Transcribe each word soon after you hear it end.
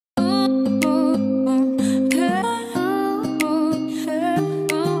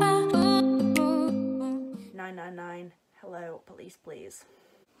police, please.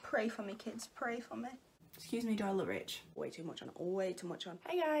 Pray for me, kids, pray for me. Excuse me, do I look rich? Way too much on, way too much on.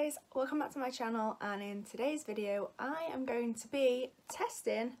 Hey guys, welcome back to my channel, and in today's video I am going to be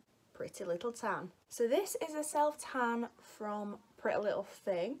testing Pretty Little Tan. So this is a self-tan from Pretty Little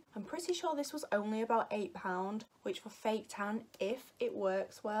Thing. I'm pretty sure this was only about £8, which for fake tan, if it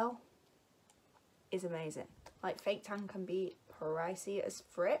works well, is amazing. Like, fake tan can be pricey as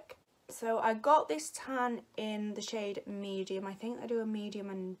frick. So I got this tan in the shade medium. I think they do a medium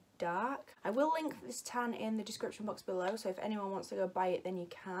and dark. I will link this tan in the description box below, so if anyone wants to go buy it, then you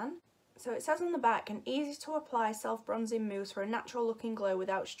can. So it says on the back, an easy to apply self-bronzing mousse for a natural looking glow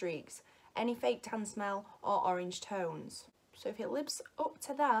without streaks, any fake tan smell or orange tones. So if it lives up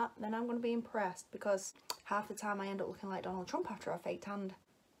to that, then I'm going to be impressed, because half the time I end up looking like Donald Trump after I fake tanned.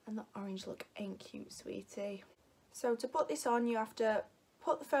 And the orange look ain't cute, sweetie. So to put this on, you have to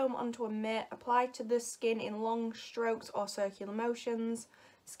put the foam onto a mitt, apply to the skin in long strokes or circular motions,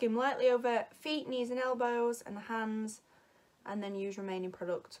 skim lightly over feet, knees and elbows and hands, and then use remaining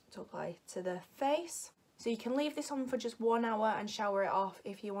product to apply to the face. So you can leave this on for just 1 hour and shower it off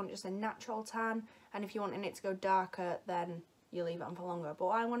if you want just a natural tan, and if you want it to go darker, then you leave it on for longer. But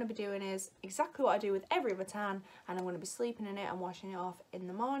what I want to be doing is exactly what I do with every other tan, and I'm going to be sleeping in it and washing it off in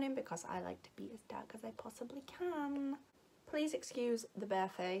the morning because I like to be as dark as I possibly can. Please excuse the bare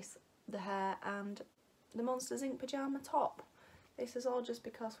face, the hair and the Monsters Inc pyjama top. This is all just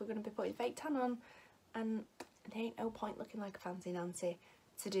because we're going to be putting fake tan on, and there ain't no point looking like a fancy Nancy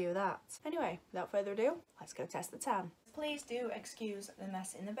to do that. Anyway, without further ado, let's go test the tan. Please do excuse the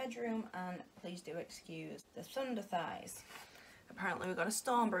mess in the bedroom, and please do excuse the thunder thighs. Apparently we've got a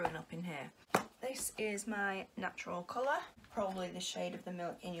storm brewing up in here. This is my natural colour, probably the shade of the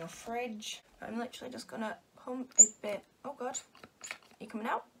milk in your fridge. I'm literally just going to pump a bit, oh god, are you coming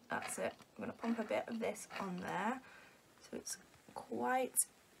out? That's it. I'm going to pump a bit of this on there. So it's quite,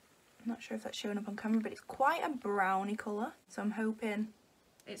 I'm not sure if that's showing up on camera, but it's quite a browny colour. So I'm hoping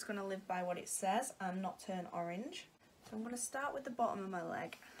it's going to live by what it says and not turn orange. So I'm going to start with the bottom of my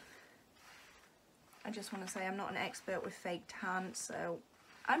leg. I just want to say I'm not an expert with fake tan, so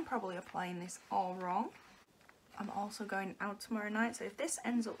I'm probably applying this all wrong. I'm also going out tomorrow night, so if this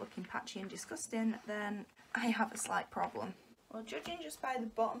ends up looking patchy and disgusting, then I have a slight problem. Well, judging just by the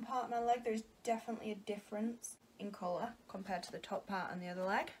bottom part of my leg, there's definitely a difference in colour compared to the top part and the other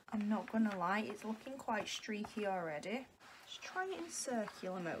leg. I'm not going to lie, it's looking quite streaky already. Just try it in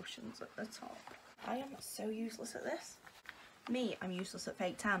circular motions at the top. I am so useless at this. Me, I'm useless at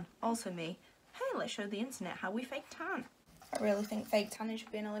fake tan. Also me, hey, let's show the internet how we fake tan. I really think fake tanning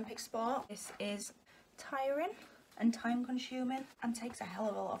should be an Olympic sport. This is tiring and time consuming and takes a hell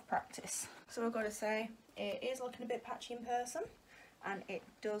of a lot of practice. So I've got to say, it is looking a bit patchy in person, and it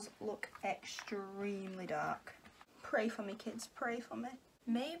does look extremely dark. Pray for me, kids, pray for me.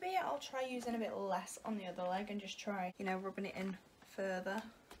 Maybe I'll try using a bit less on the other leg and just try, you know, rubbing it in further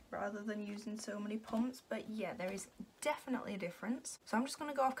rather than using so many pumps. But yeah, there is definitely a difference. So I'm just going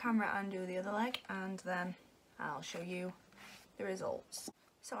to go off camera and do the other leg, and then I'll show you the results.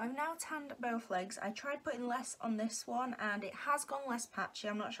 So I've now tanned both legs. I tried putting less on this one and it has gone less patchy.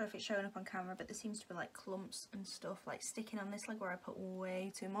 I'm not sure if it's showing up on camera, but there seems to be like clumps and stuff like sticking on this leg where I put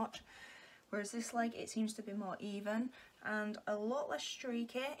way too much. Whereas this leg, it seems to be more even and a lot less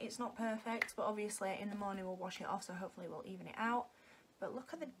streaky. It's not perfect, but obviously in the morning we'll wash it off, so hopefully we'll even it out. But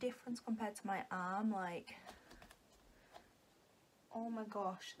look at the difference compared to my arm, like, oh my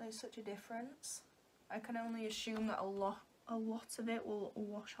gosh, there's such a difference. I can only assume that a lot of it will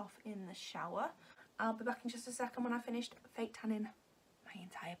wash off in the shower. I'll be back in just a second when I finished fake tanning my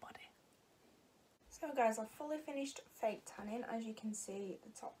entire body. So guys, I've fully finished fake tanning. As you can see,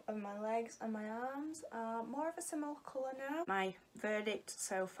 the top of my legs and my arms are more of a similar colour now. My verdict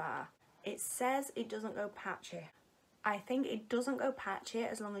so far, it says it doesn't go patchy. I think it doesn't go patchy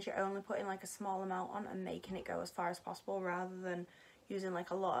as long as you're only putting like a small amount on and making it go as far as possible rather than using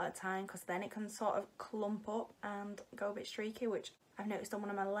like a lot at a time, because then it can sort of clump up and go a bit streaky, which I've noticed on one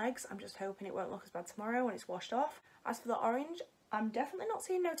of my legs. I'm just hoping it won't look as bad tomorrow when it's washed off. As for the orange, I'm definitely not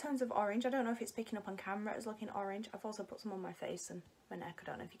seeing no tones of orange. I don't know if it's picking up on camera as looking orange. I've also put some on my face and my neck, I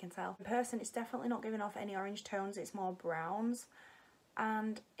don't know if you can tell. In person, it's definitely not giving off any orange tones, it's more browns.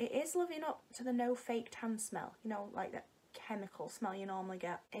 And it is living up to the no fake tan smell, you know, like that chemical smell you normally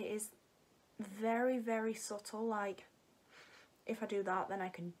get. It is very, very subtle, like if I do that then I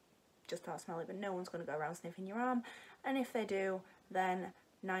can just about smell it, but no one's going to go around sniffing your arm, and if they do then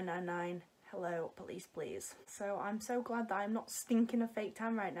 999, hello police please. So I'm so glad that I'm not stinking of fake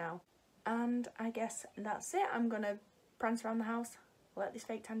tan right now. And I guess that's it. I'm going to prance around the house, let this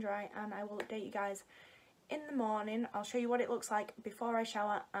fake tan dry, and I will update you guys in the morning. I'll show you what it looks like before I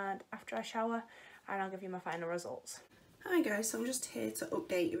shower and after I shower, and I'll give you my final results. Hi guys, so I'm just here to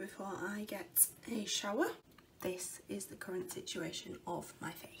update you before I get a shower. This is the current situation of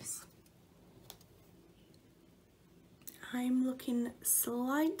my face. I'm looking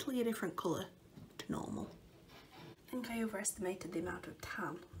slightly a different colour to normal. I think I overestimated the amount of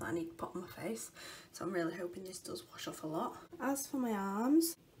tan that I need to put on my face, so I'm really hoping this does wash off a lot. As for my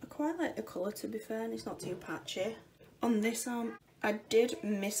arms, I quite like the colour, to be fair, and it's not too patchy. On this arm, I did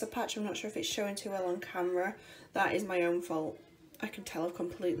miss a patch. I'm not sure if it's showing too well on camera. That is my own fault. I can tell I've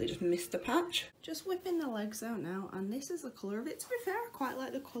completely just missed a patch. Just whipping the legs out now, and this is the colour of it. To be fair, I quite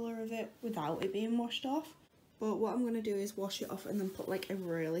like the colour of it without it being washed off. But what I'm going to do is wash it off and then put like a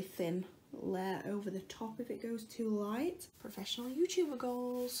really thin layer over the top if it goes too light. Professional YouTuber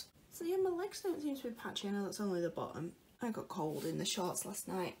goals. So yeah, my legs don't seem to be patchy. I know that's only the bottom. I got cold in the shorts last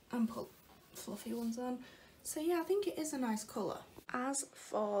night and put fluffy ones on. So yeah, I think it is a nice colour. As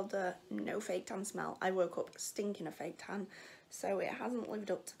for the no fake tan smell, I woke up stinking of fake tan. So it hasn't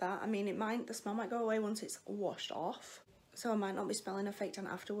lived up to that. I mean, the smell might go away once it's washed off. So I might not be smelling a fake tan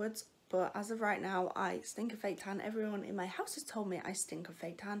afterwards. But as of right now, I stink of fake tan. Everyone in my house has told me I stink of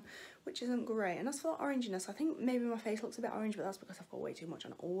fake tan, which isn't great. And as for oranginess, I think maybe my face looks a bit orange, but that's because I've got way too much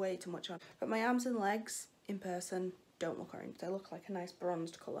on, way too much on. But my arms and legs, in person, don't look orange. They look like a nice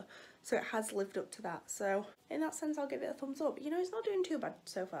bronzed colour. So it has lived up to that. So in that sense, I'll give it a thumbs up. You know, it's not doing too bad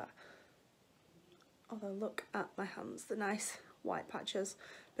so far. Although look at my hands, the nice white patches.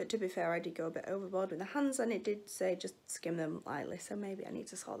 But to be fair, I did go a bit overboard with the hands, and it did say just skim them lightly, so maybe I need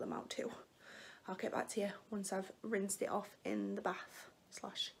to sort them out too. I'll get back to you once I've rinsed it off in the bath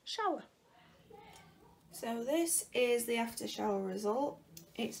 / shower. So this is the after shower result.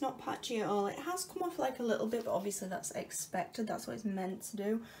 It's not patchy at all. It has come off like a little bit, but obviously that's expected. That's what it's meant to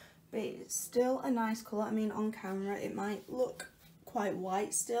do. But it's still a nice colour. I mean, on camera it might look quite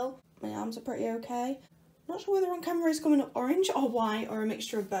white still. My arms are pretty okay. Not sure whether on camera it's coming up orange or white or a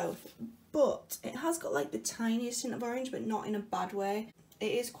mixture of both, but it has got like the tiniest hint of orange, but not in a bad way.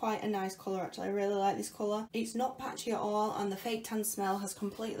 It is quite a nice colour actually. I really like this colour. It's not patchy at all, and the fake tan smell has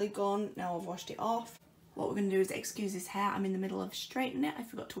completely gone now I've washed it off. What we're going to do is excuse this hair. I'm in the middle of straightening it. I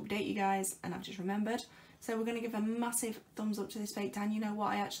forgot to update you guys and I've just remembered. So we're going to give a massive thumbs up to this fake tan. You know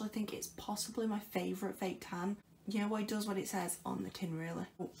what, I actually think it's possibly my favourite fake tan. You know what, it does what it says on the tin, really.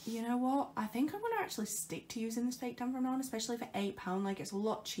 You know what, I think I'm going to actually stick to using this fake tan from now on, especially for £8. Like, it's a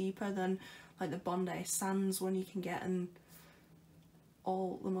lot cheaper than like the Bondi Sands one you can get, and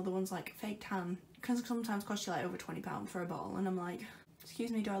all the other ones. Like fake tan can sometimes cost you like over £20 for a bottle, and I'm like,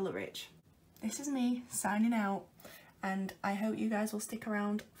 excuse me, do I look rich? This is me signing out, and I hope you guys will stick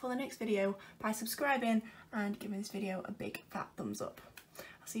around for the next video by subscribing and giving this video a big fat thumbs up.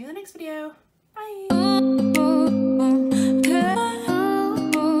 I'll see you in the next video.